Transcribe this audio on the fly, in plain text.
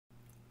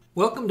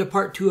Welcome to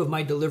part 2 of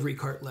my delivery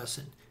cart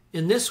lesson.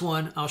 In this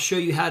one, I'll show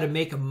you how to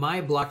make a My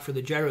block for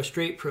the Gyro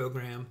Straight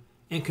program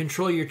and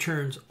control your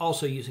turns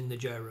also using the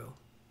gyro.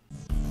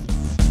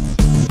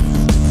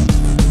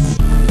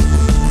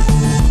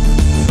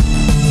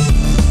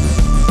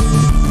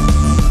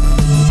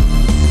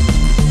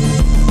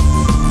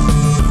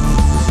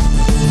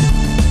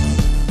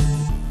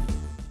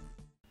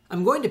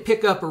 I'm going to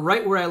pick up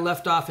right where I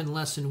left off in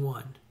lesson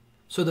 1.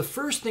 So the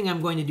first thing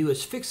I'm going to do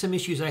is fix some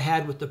issues I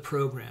had with the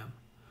program.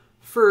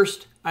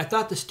 First, I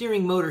thought the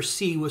steering motor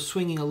C was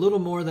swinging a little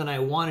more than I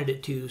wanted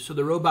it to, so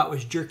the robot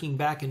was jerking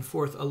back and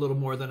forth a little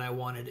more than I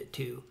wanted it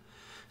to.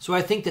 So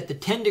I think that the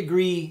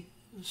 10-degree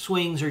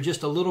swings are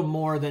just a little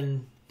more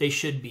than they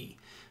should be.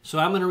 So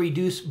I'm going to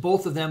reduce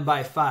both of them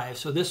by 5.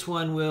 So this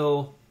one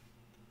will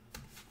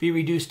be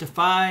reduced to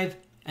 5,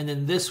 and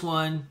then this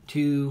one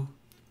to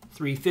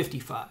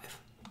 355.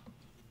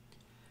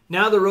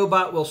 Now the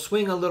robot will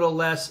swing a little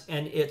less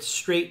and its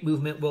straight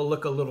movement will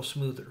look a little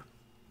smoother.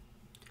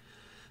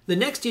 The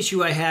next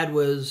issue I had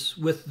was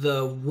with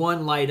the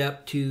one light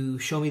up to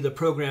show me the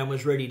program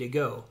was ready to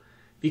go,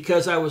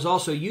 because I was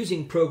also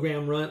using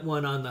program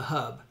 1 on the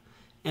hub.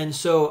 And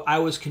so I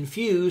was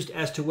confused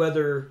as to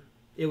whether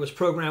it was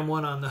program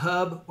 1 on the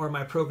hub or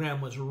my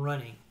program was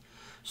running.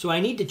 So I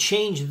need to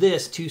change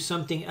this to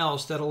something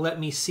else that'll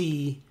let me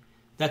see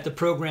that the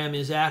program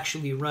is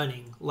actually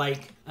running,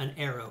 like an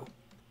arrow.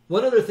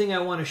 One other thing I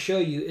want to show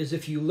you is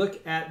if you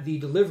look at the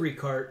delivery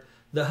cart,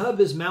 the hub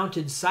is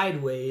mounted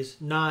sideways,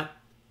 not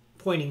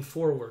pointing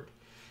forward.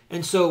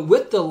 And so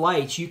with the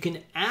lights, you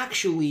can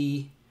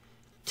actually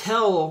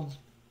tell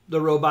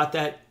the robot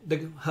that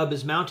the hub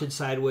is mounted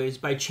sideways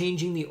by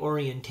changing the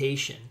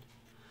orientation.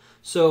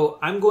 So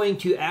I'm going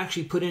to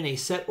actually put in a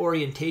set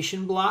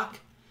orientation block,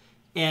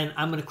 and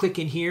I'm going to click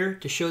in here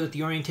to show that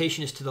the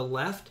orientation is to the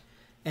left.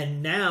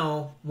 And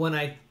now when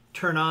I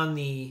turn on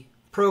the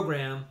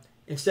program,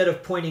 instead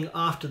of pointing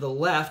off to the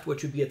left,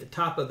 which would be at the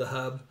top of the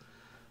hub,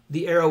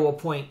 the arrow will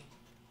point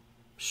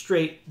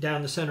straight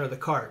down the center of the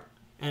cart.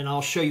 And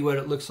I'll show you what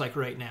it looks like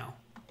right now.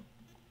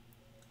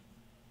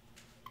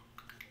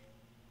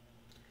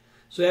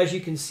 So as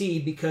you can see,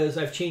 because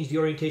I've changed the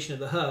orientation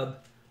of the hub,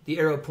 the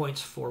arrow points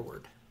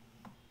forward.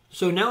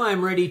 So now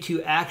I'm ready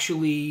to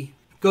actually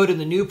go to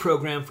the new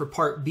program for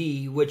part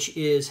B, which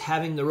is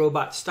having the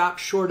robot stop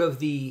short of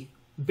the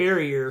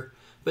barrier,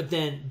 but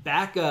then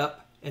back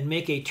up and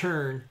make a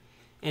turn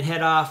and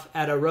head off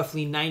at a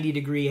roughly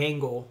 90-degree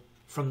angle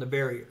from the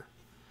barrier.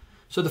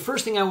 So the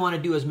first thing I want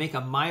to do is make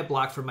a My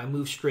block for my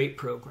Move Straight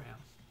program.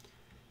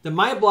 The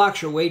My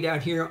blocks are way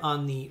down here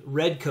on the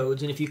red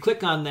codes, and if you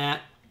click on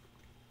that,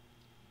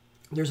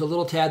 there's a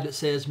little tab that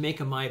says Make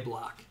a My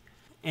block.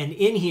 And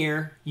in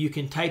here, you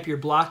can type your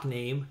block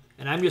name,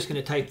 and I'm just going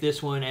to type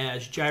this one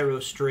as Gyro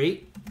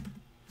Straight,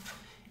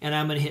 and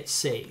I'm going to hit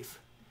Save.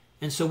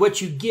 And so what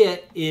you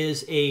get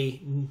is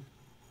a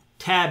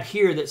tab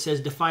here that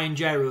says Define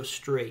Gyro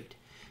Straight.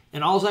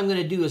 And all I'm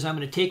going to do is I'm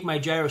going to take my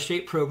Gyro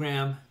Straight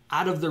program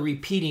out of the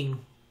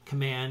repeating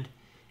command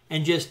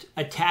and just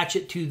attach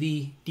it to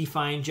the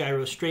Define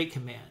Gyro Straight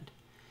command.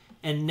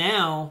 And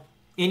now,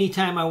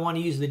 anytime I want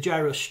to use the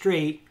Gyro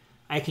Straight,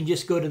 I can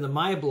just go to the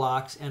My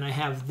blocks and I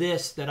have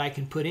this that I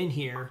can put in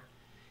here.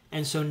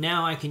 And so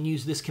now I can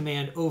use this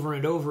command over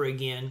and over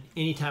again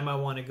anytime I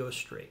want to go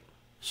straight.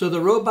 So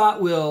the robot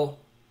will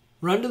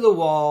run to the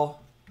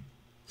wall,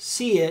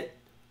 see it,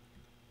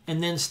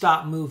 and then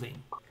stop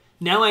moving.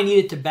 Now I need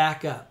it to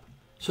back up.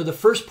 So the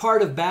first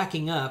part of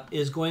backing up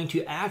is going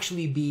to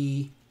actually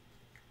be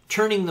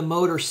turning the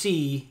motor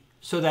C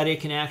so that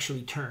it can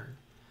actually turn.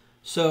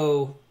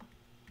 So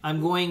I'm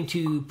going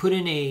to put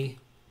in a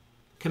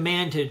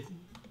command to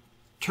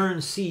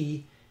turn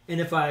C,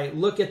 and if I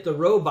look at the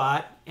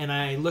robot and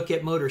I look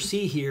at motor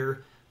C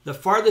here, the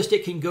farthest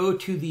it can go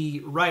to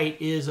the right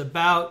is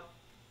about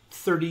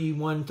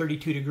 31,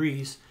 32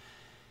 degrees.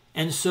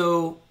 And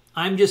so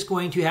I'm just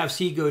going to have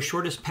C go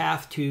shortest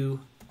path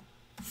to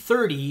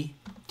 30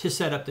 to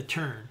set up the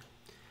turn.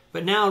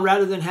 But now,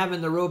 rather than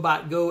having the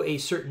robot go a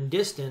certain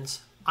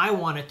distance, I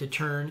want it to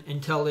turn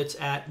until it's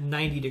at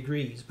 90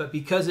 degrees. But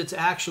because it's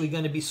actually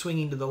going to be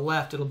swinging to the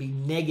left, it'll be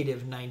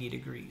negative 90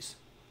 degrees.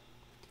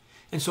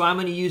 And so I'm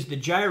going to use the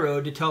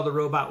gyro to tell the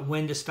robot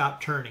when to stop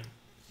turning.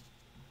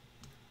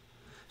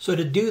 So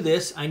to do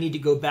this, I need to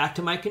go back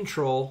to my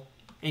control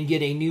and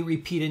get a new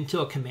repeat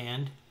until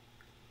command.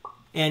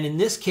 And in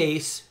this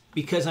case,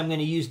 because I'm going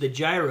to use the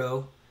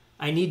gyro,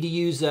 I need to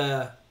use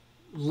a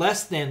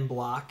less than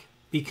block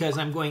because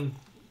I'm going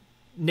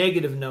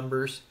negative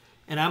numbers,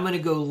 and I'm going to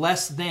go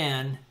less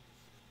than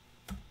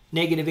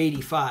negative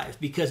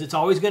 85 because it's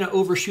always going to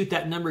overshoot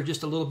that number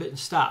just a little bit and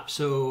stop.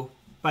 So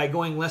by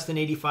going less than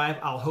 85,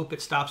 I'll hope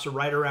it stops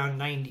right around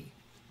 90.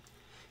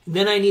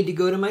 Then I need to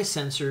go to my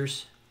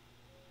sensors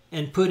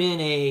and put in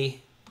a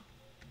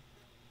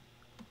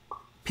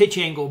pitch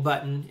angle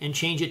button and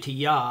change it to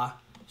yaw.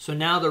 So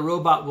now the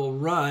robot will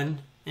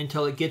run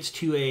until it gets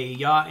to a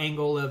yaw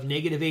angle of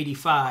negative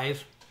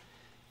 85,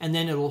 and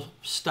then it'll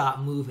stop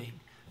moving.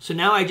 So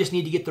now I just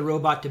need to get the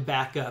robot to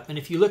back up. And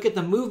if you look at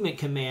the movement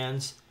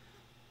commands,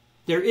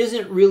 there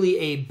isn't really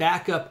a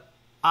backup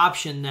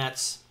option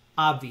that's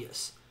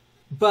obvious.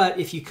 But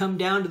if you come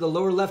down to the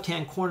lower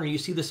left-hand corner, you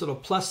see this little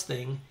plus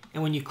thing.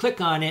 And when you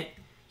click on it,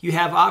 you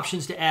have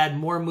options to add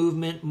more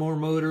movement, more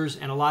motors,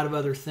 and a lot of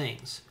other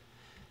things.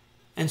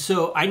 And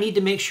so I need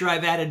to make sure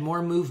I've added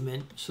more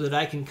movement so that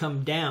I can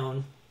come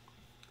down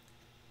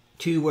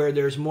to where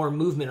there's more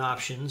movement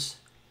options.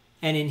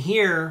 And in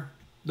here,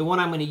 the one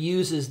I'm going to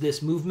use is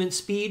this movement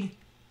speed.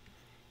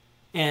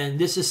 And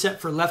this is set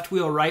for left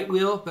wheel, right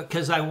wheel.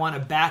 Because I want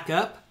to back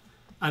up,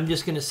 I'm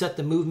just going to set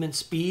the movement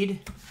speed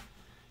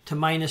to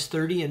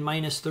 -30 and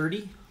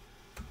 -30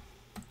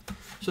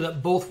 so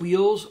that both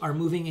wheels are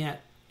moving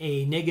at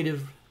a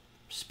negative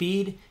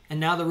speed. And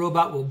now the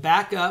robot will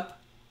back up,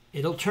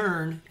 it'll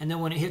turn, and then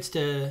when it hits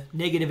to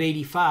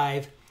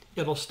 -85,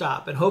 it'll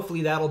stop. And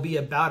hopefully that'll be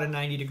about a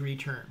 90-degree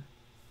turn.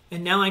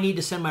 And now I need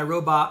to send my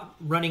robot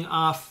running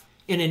off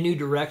in a new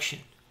direction.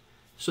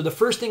 So the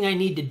first thing I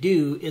need to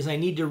do is I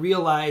need to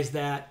realize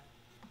that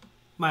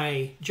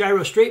my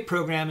gyro straight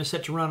program is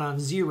set to run on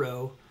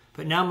 0,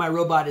 but now my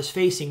robot is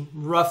facing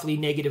roughly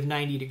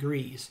 -90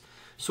 degrees.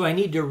 So I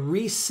need to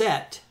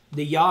reset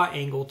the yaw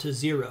angle to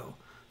 0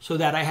 so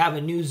that I have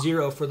a new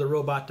 0 for the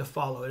robot to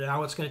follow.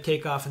 Now it's going to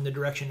take off in the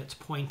direction it's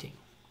pointing.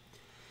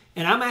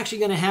 And I'm actually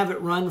going to have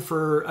it run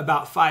for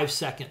about 5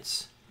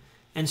 seconds.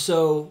 And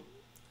so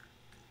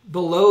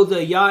below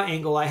the yaw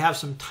angle, I have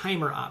some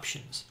timer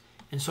options.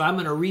 And so I'm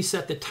going to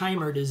reset the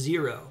timer to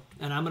 0.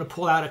 And I'm going to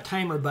pull out a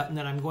timer button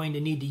that I'm going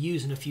to need to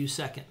use in a few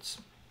seconds.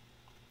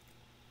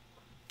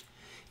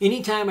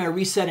 Anytime I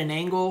reset an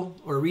angle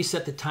or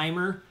reset the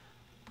timer,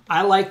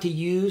 I like to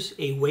use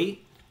a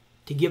wait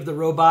to give the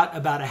robot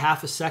about a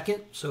half a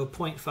second, so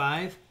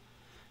 0.5,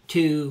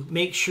 to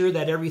make sure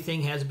that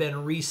everything has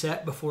been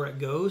reset before it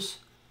goes.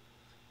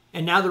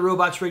 And now the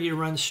robot's ready to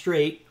run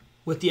straight,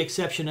 with the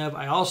exception of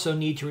I also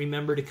need to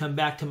remember to come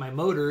back to my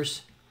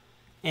motors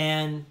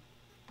and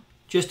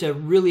just to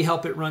really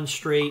help it run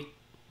straight,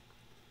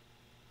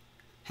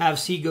 have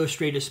C go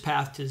straightest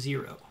path to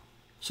 0.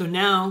 So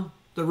now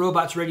the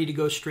robot's ready to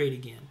go straight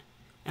again.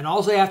 And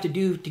all I have to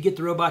do to get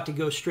the robot to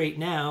go straight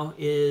now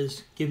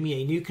is give me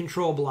a new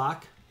control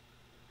block.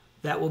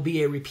 That will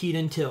be a repeat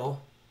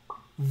until.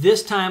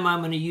 This time I'm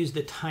going to use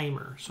the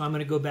timer. So I'm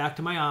going to go back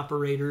to my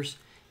operators,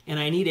 and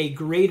I need a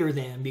greater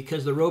than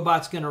because the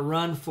robot's going to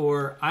run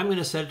for, I'm going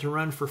to set it to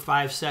run for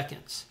 5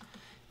 seconds.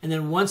 And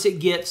then once it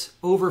gets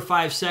over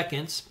 5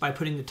 seconds by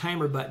putting the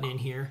timer button in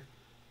here,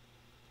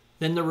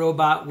 then the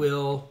robot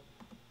will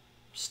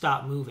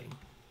stop moving.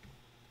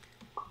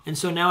 And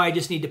so now I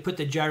just need to put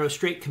the gyro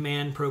straight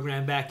command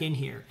program back in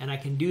here. And I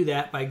can do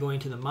that by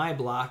going to the My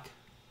block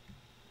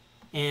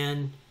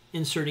and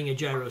inserting a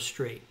gyro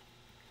straight.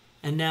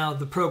 And now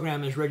the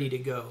program is ready to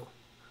go.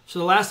 So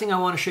the last thing I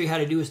want to show you how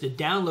to do is to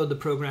download the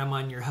program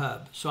on your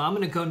hub. So I'm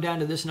going to go down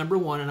to this number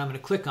 1 and I'm going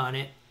to click on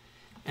it.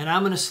 And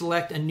I'm going to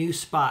select a new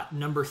spot,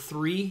 number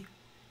 3.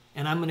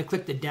 And I'm going to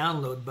click the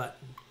download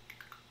button.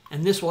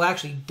 And this will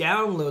actually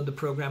download the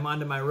program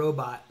onto my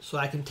robot so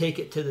I can take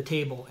it to the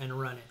table and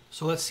run it.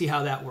 So let's see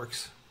how that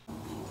works.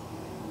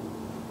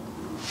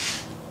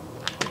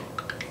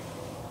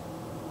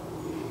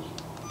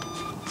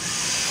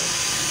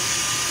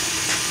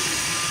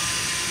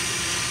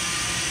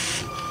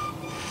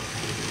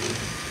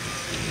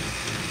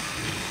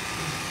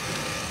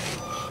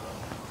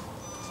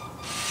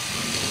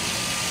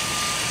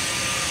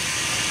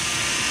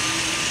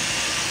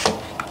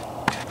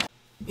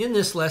 In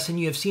this lesson,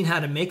 you have seen how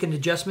to make an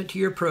adjustment to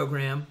your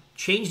program,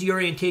 change the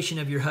orientation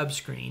of your hub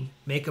screen,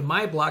 make a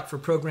My block for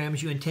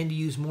programs you intend to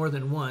use more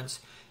than once,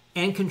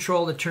 and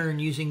control the turn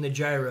using the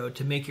gyro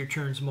to make your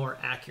turns more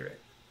accurate.